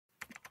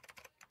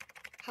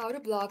How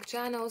to block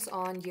channels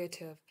on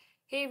YouTube.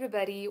 Hey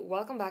everybody,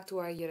 welcome back to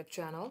our YouTube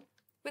channel.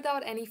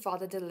 Without any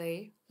further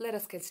delay, let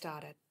us get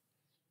started.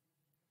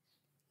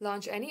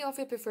 Launch any of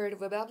your preferred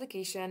web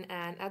application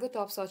and at the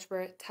top search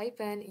bar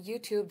type in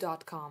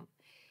youtube.com.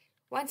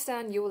 Once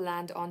done, you will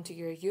land onto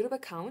your YouTube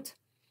account.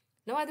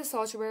 Now at the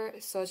search bar,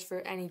 search for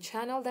any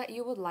channel that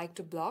you would like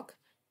to block,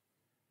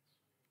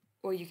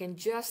 or you can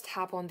just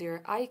tap on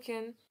their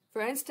icon.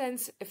 For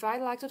instance, if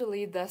I'd like to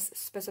delete this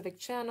specific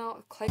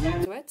channel, click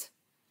onto it.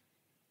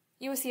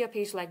 You will see a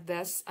page like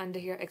this. Under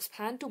here,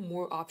 expand to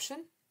more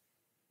option.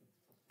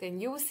 Then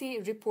you will see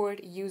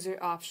report user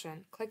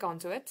option. Click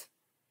onto it.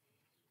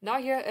 Now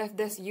here, if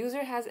this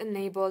user has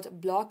enabled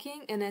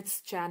blocking in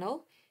its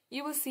channel,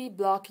 you will see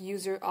block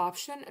user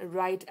option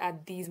right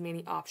at these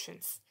many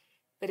options.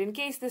 But in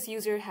case this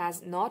user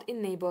has not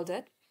enabled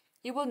it,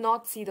 you will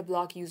not see the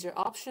block user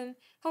option.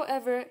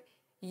 However,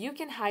 you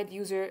can hide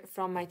user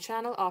from my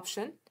channel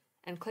option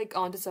and click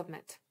on to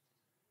submit.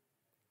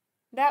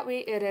 That way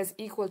it is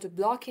equal to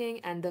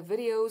blocking and the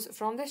videos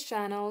from this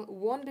channel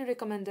won't be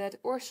recommended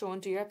or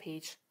shown to your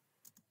page.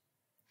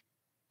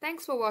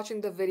 Thanks for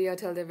watching the video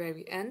till the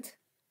very end.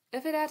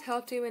 If it had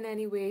helped you in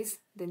any ways,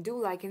 then do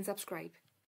like and subscribe.